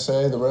as I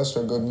say, the rest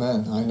are good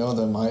men. I know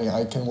them.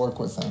 I can work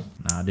with them.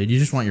 Nah, dude, you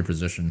just want your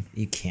position.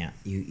 You can't.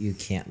 You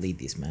can't lead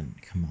these men.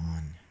 Come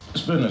on.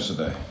 This business of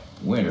the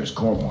Winter's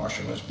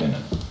court-martial has been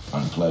an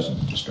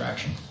unpleasant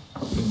distraction.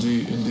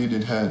 Indeed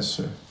it has,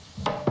 sir.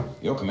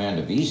 Your command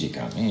of Easy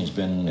Company has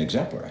been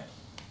exemplary.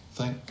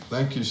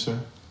 Thank you, sir.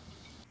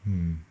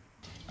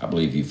 I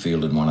believe you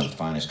fielded one of the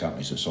finest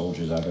companies of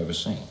soldiers I've ever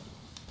seen.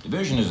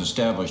 Division has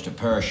established a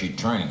parachute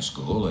training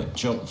school at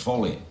Chilton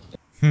Foley.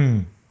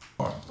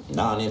 Or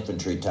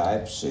non-infantry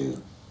types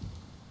who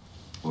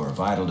were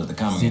vital to the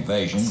coming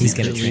invasion. He's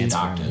going to transfer.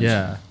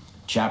 Doctors,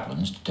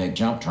 chaplains to take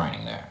jump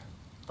training there.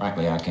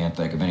 Frankly, I can't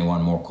think of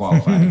anyone more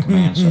qualified to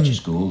command such a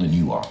school than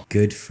you are.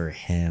 Good for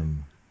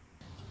him.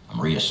 I'm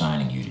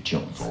reassigning you to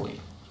Chilton Foley.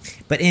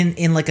 But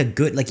in like a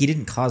good, like, he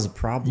didn't cause a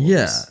problem.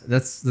 Yeah,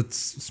 that's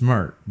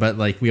smart. But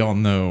like, we all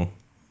know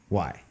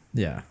why.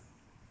 Yeah,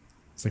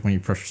 it's like when you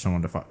pressure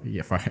someone to fight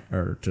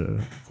or to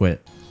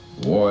quit.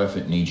 War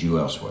effort needs you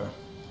elsewhere.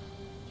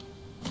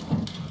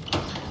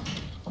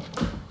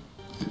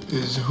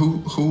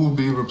 Who will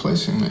be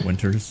replacing me?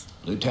 Winters.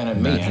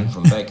 Lieutenant Meehan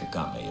from Baker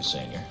Company is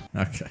senior.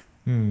 Okay.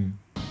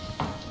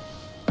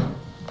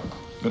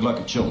 Good luck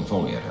at Chilton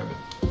Foley, Ed Herbert.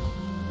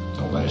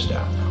 Don't let us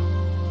down now.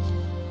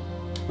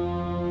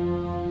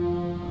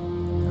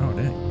 Oh,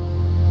 dang.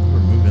 We're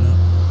moving up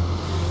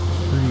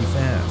pretty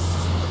fast.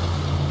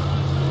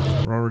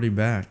 We're already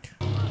back.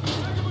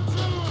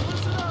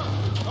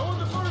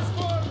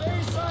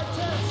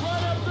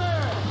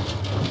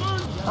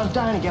 I'm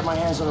dying to get my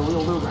hands on a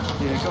real Luger.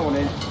 Yeah, go on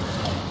in.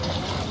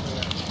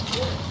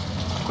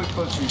 Quick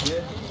butcher,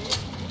 kid.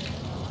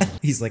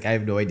 He's like, I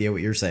have no idea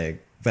what you're saying,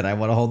 but I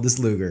want to hold this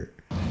Luger.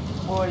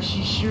 Boy,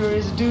 she sure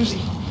is a doozy.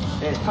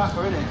 There's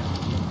Packer in there.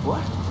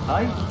 What?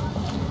 Hi?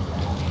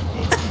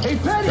 Hey,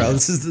 Petty! Bro,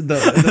 this is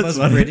the most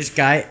British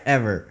guy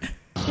ever.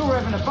 Still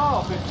revving the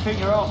ball, but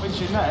finger off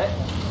into your nut.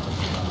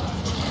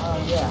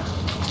 Oh, yeah.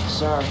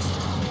 Sorry.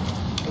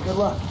 Hey, good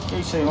luck.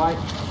 You too, Mike.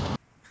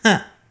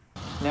 Huh.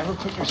 Never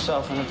put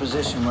yourself in a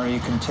position where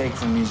you can take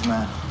from these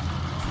men.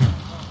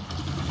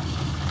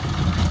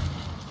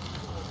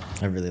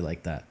 I really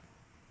like that.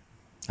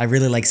 I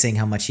really like seeing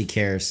how much he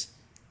cares.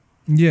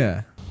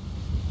 Yeah.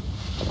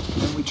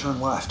 Then we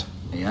turn left.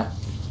 Yeah.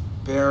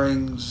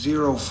 Bearing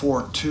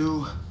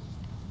 042,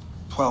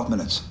 12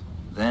 minutes.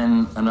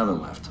 Then another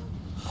left.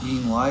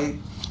 Green light,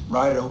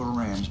 right over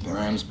Ramsbury.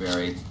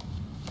 Ramsbury.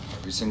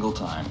 Every single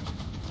time.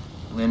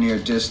 Linear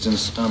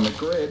distance on the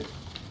grid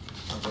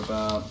of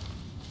about...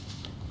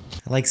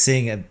 I like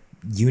seeing a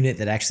unit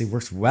that actually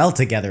works well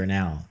together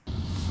now.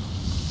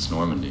 It's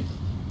Normandy.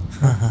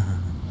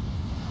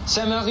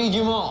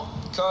 Saint-Marie-du-Mont,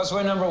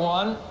 causeway number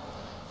 1,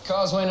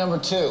 causeway number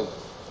 2.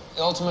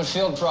 The ultimate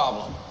field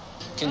problem.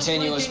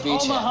 Continuous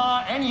beachhead.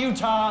 Omaha and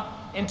Utah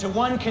into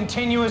one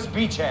continuous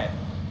beachhead.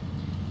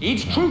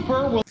 Each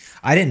trooper will...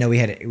 I didn't know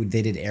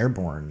they did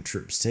airborne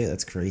troops too.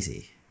 That's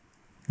crazy.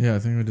 Yeah, I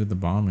think we did the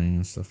bombing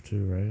and stuff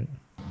too, right?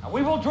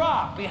 We will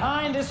drop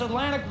behind this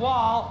Atlantic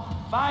wall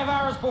 5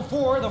 hours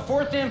before the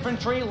 4th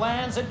Infantry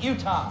lands at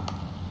Utah.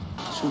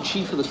 So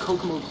chief of the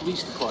Kokomo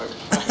Police Department.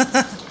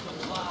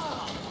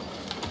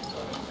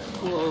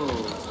 Whoa.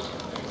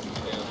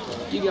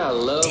 You gotta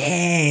love...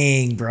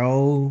 Dang,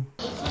 bro.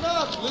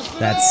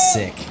 That's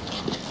sick.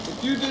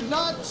 You did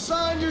not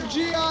sign your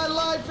GI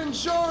life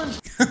insurance.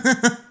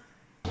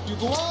 You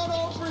go on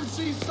over and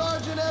see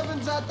Sergeant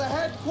Evans at the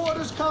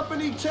headquarters,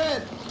 Company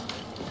 10.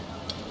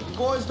 You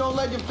boys, don't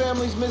let your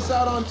families miss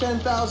out on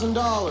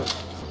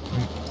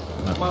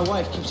 $10,000. My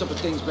wife keeps up with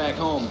things back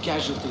home,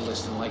 casualty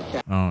list and like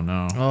that. Oh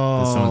no. Oh,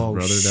 His son's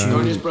brother You died. know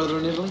his brother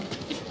in Italy?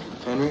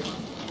 Henry?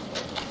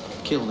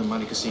 Killed in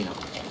Monte Casino.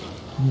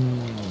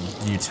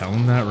 You tell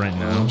him that right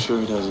now? I'm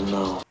sure he doesn't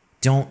know.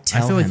 Don't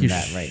tell I feel like him you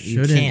that right.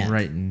 You shouldn't can't.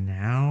 right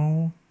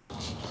now.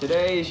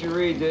 Today, as you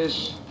read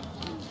this,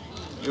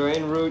 you are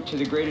en route to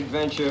the great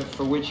adventure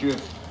for which you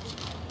have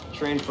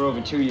trained for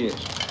over 2 years.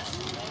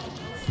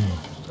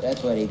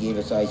 That's why they gave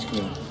us ice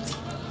cream.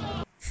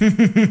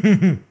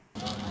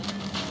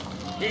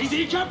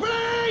 Easy,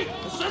 company!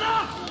 Listen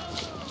up!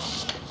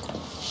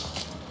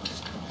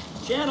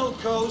 Channel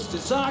coast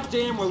is locked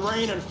in with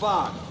rain and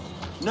fog.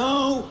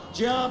 No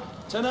jump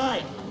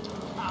tonight.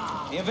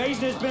 The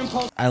invasion has been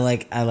postponed. I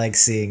like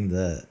seeing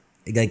the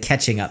like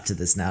catching up to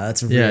this now.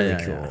 That's really Yeah,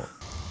 cool. yeah.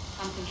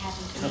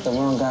 Got the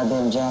wrong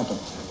goddamn jacket.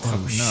 Oh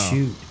no.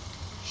 shoot!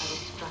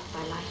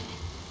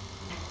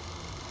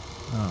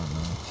 Oh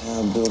no.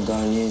 Bill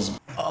Garnier's.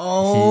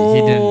 Oh,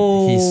 He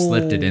didn't. He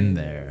slipped it in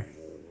there.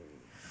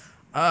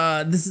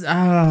 This is.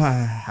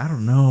 I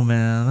don't know,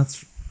 man.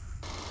 That's.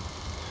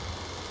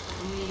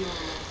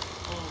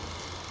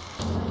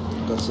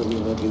 Got something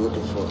you might be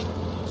looking for.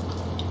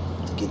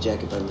 Took your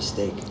jacket by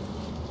mistake.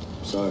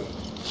 Sorry.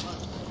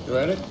 You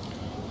read it?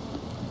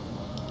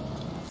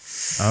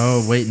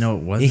 Oh wait, no,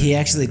 it wasn't. He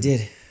actually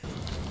did.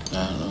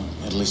 I don't know.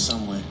 At least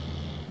some way.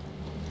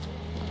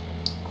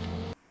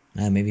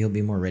 Maybe he'll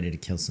be more ready to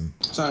kill some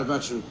Sorry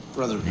about your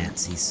brother.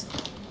 Nazis.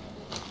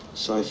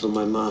 Sorry for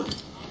my mom.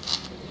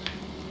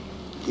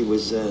 He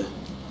was, I'll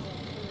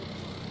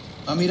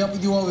meet up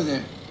with you over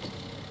there.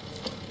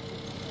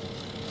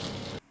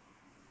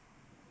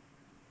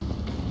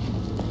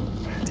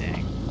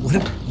 Dang,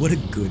 what a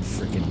good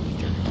freaking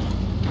leader.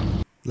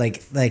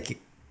 Like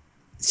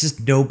it's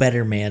just no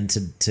better man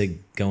to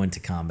go into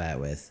combat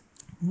with.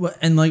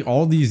 And like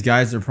all these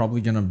guys are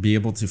probably gonna be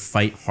able to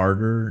fight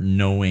harder,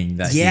 knowing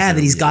that. Yeah,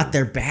 that he's got leader.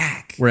 their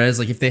back. Whereas,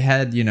 like, if they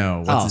had, you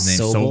know, what's his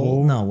name,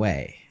 Sobel? No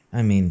way.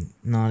 I mean,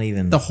 not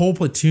even. The whole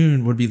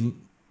platoon would be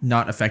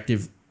not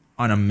effective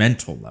on a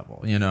mental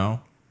level, you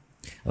know.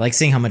 I like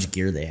seeing how much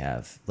gear they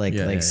have. Like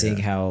Yeah, yeah, seeing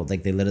yeah. how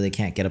like they literally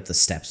can't get up the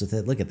steps with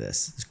it. Look at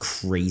this. It's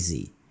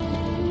crazy.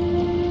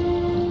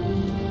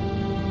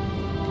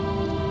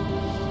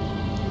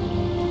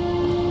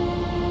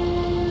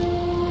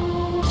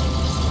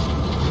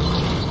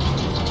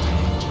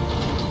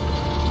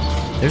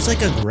 There's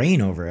like a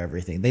grain over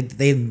everything.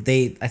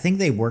 They I think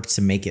they worked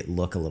to make it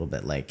look a little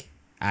bit like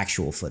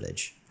actual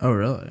footage. Oh,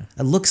 really?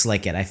 It looks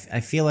like it. I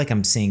feel like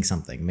I'm seeing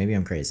something. Maybe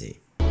I'm crazy.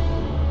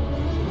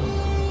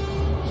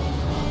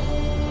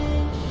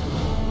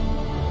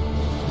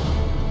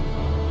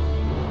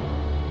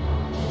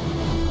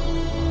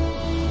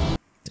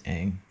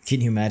 Dang.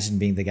 Can you imagine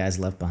being the guys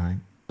left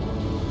behind?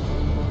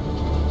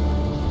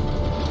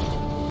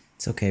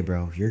 It's okay,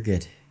 bro. You're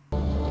good.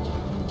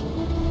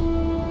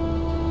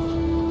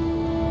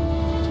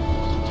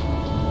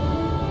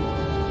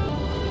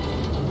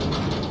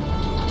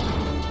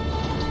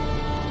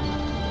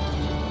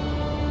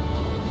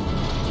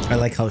 I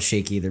like how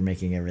shaky they're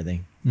making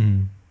everything.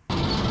 Mm.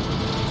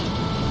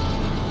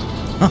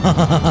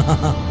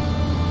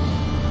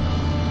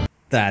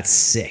 That's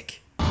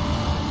sick.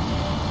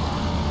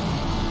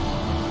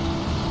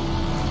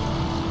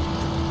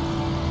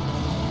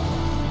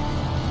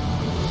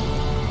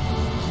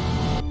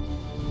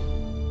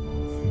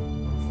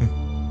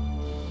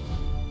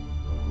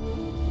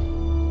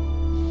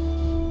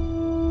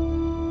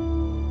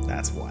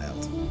 That's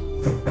wild.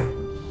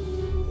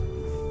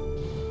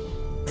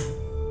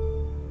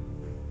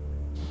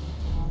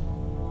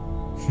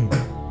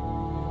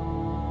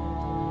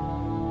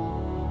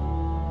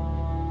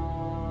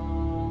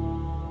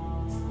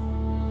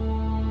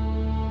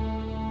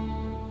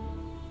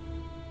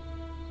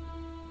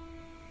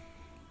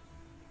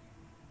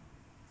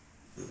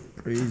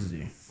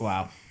 Crazy.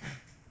 Wow.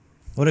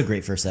 What a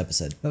great first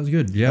episode. That was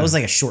good. Yeah. That was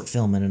like a short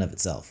film in and of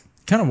itself.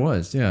 Kind of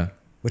was, yeah.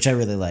 Which I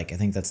really like. I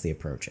think that's the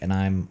approach. And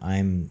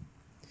I'm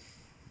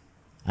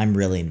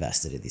really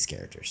invested in these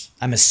characters.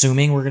 I'm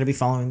assuming we're going to be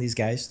following these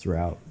guys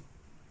throughout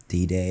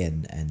D-Day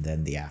and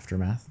then the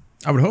aftermath.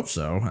 I would hope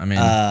so. I mean,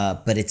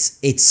 but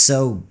it's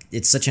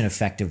such an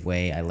effective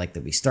way. I like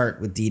that we start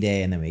with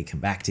D-Day and then we come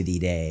back to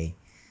D-Day.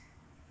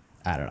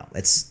 I don't know.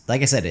 It's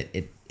like I said,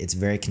 it's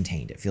very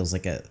contained. It feels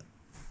like a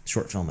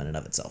short film in and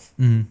of itself.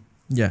 mhm.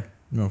 Yeah,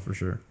 no, for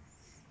sure.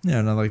 Yeah,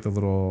 and I like the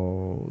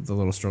little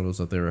struggles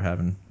that they were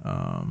having.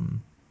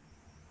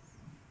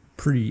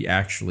 Pre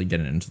actually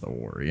getting into the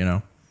war, you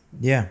know.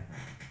 Yeah.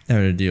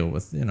 Having to deal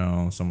with, you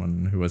know,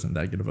 someone who wasn't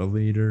that good of a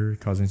leader,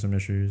 causing some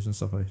issues and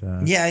stuff like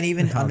that. Yeah, and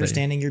even how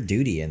understanding your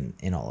duty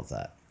in all of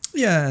that.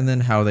 Yeah, and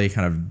then how they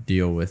kind of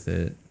deal with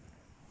it.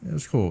 It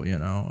was cool, you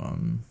know.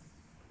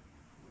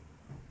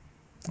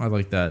 I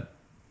like that,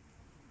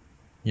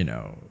 you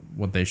know,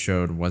 what they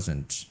showed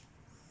wasn't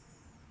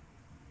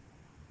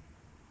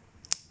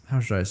how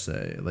should I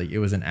say, like it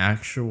was an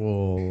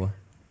actual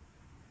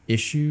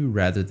issue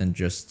rather than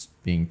just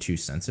being too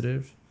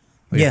sensitive.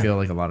 Like I feel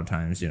like a lot of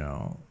times, you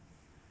know,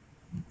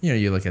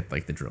 you look at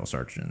like the drill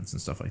sergeants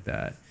and stuff like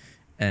that,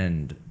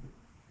 and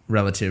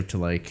relative to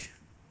like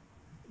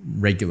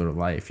regular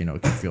life, you know,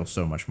 it can feel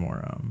so much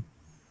more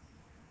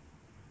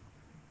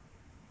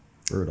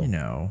brutal. You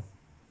know,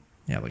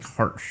 like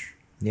harsh.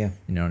 Yeah.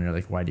 You know, and you're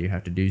like, why do you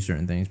have to do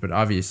certain things? But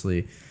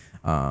obviously,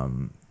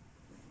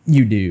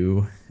 you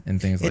do, and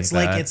things like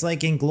that. It's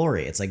like in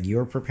Glory. It's like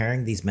you're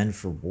preparing these men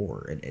for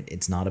war.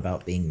 It's not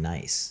about being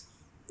nice.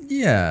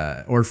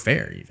 Yeah, or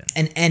fair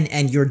even.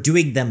 And you're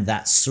doing them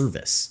that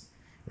service,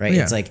 right?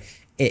 Yeah. It's like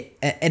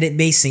it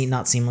may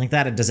not seem like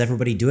that. Does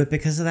everybody do it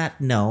because of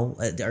that? No.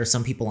 Are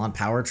some people on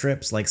power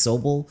trips like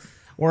Sobel?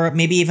 Or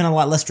maybe even a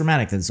lot less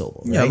dramatic than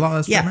Sobel. Right? Yeah, a lot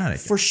less dramatic.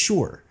 For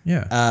sure.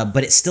 Yeah.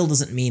 But it still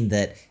doesn't mean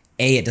that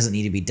A, it doesn't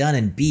need to be done,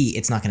 and B,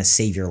 it's not going to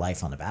save your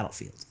life on the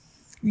battlefield.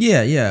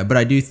 Yeah, but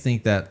I do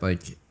think that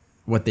like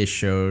what they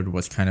showed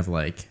was kind of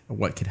like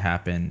what could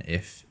happen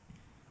if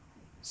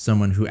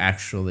someone who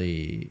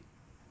actually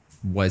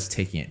was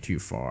taking it too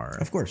far,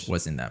 of course,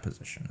 was in that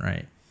position,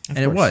 right? Of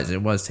and course.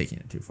 it was taking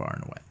it too far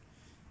in a way.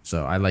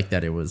 So I like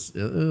that it was a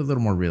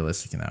little more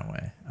realistic in that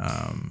way.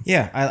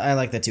 Yeah, I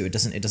like that too. It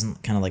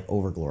doesn't kind of like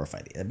over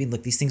glorify these. I mean,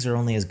 look, these things are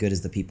only as good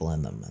as the people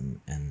in them,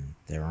 and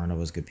there aren't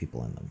always good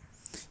people in them.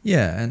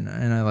 Yeah,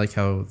 and I like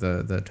how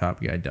the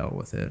top guy dealt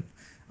with it.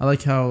 I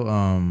like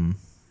how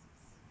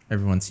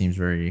everyone seems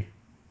very,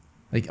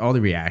 like all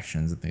the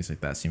reactions and things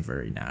like that seem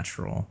very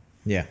natural.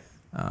 Yeah.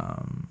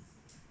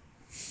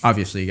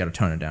 Obviously you got to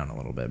tone it down a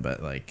little bit,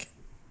 but like,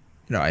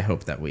 you know, I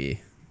hope that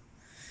we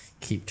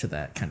keep to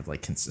that kind of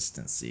like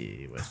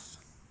consistency with,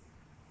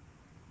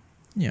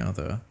 you know,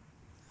 the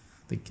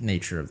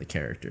nature of the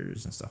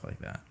characters and stuff like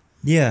that.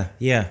 Yeah.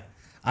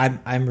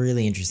 I'm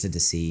really interested to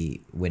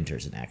see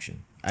Winters in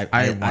action.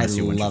 I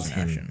love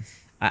him.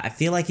 I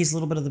feel like he's a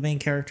little bit of the main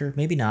character.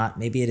 Maybe not.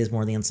 Maybe it is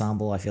more the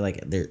ensemble. I feel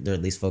like they're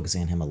at least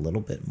focusing on him a little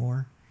bit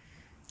more.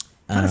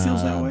 Kind of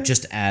feels that way.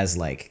 Just as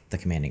like the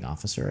commanding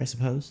officer, I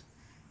suppose,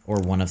 or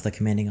one of the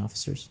commanding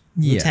officers.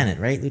 Yeah. Lieutenant,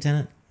 right?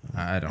 Lieutenant.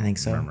 I think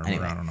so. remember.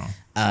 Anyway, I don't know.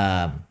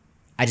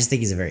 I just think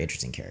he's a very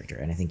interesting character,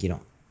 and I think you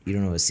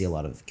don't always see a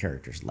lot of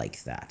characters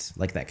like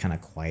that kind of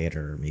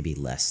quieter, maybe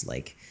less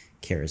like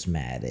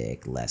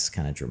charismatic, less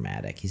kind of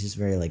dramatic. He's just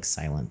very like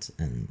silent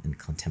and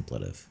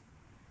contemplative,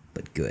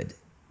 but good.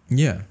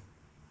 Yeah.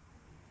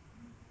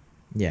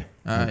 Yeah.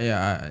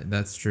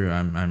 That's true.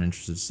 I'm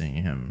interested in seeing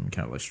him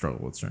kind of like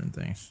struggle with certain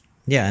things.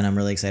 Yeah, and I'm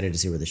really excited to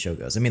see where the show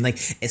goes. I mean, like,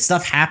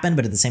 stuff happened,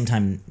 but at the same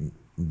time,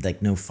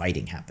 like, no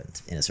fighting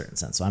happened in a certain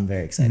sense. So I'm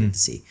very excited to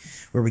see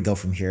where we go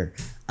from here.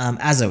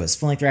 As always,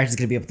 full length reaction is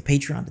going to be up at the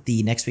Patreon.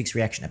 The next week's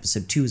reaction,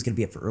 episode 2, is going to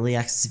be up for early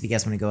access if you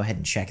guys want to go ahead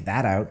and check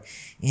that out.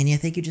 And yeah,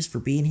 thank you just for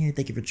being here.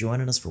 Thank you for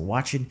joining us, for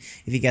watching.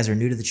 If you guys are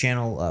new to the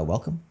channel,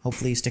 welcome.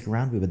 Hopefully you stick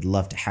around. We would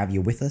love to have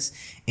you with us.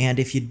 And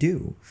if you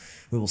do,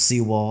 we will see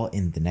you all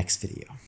in the next video.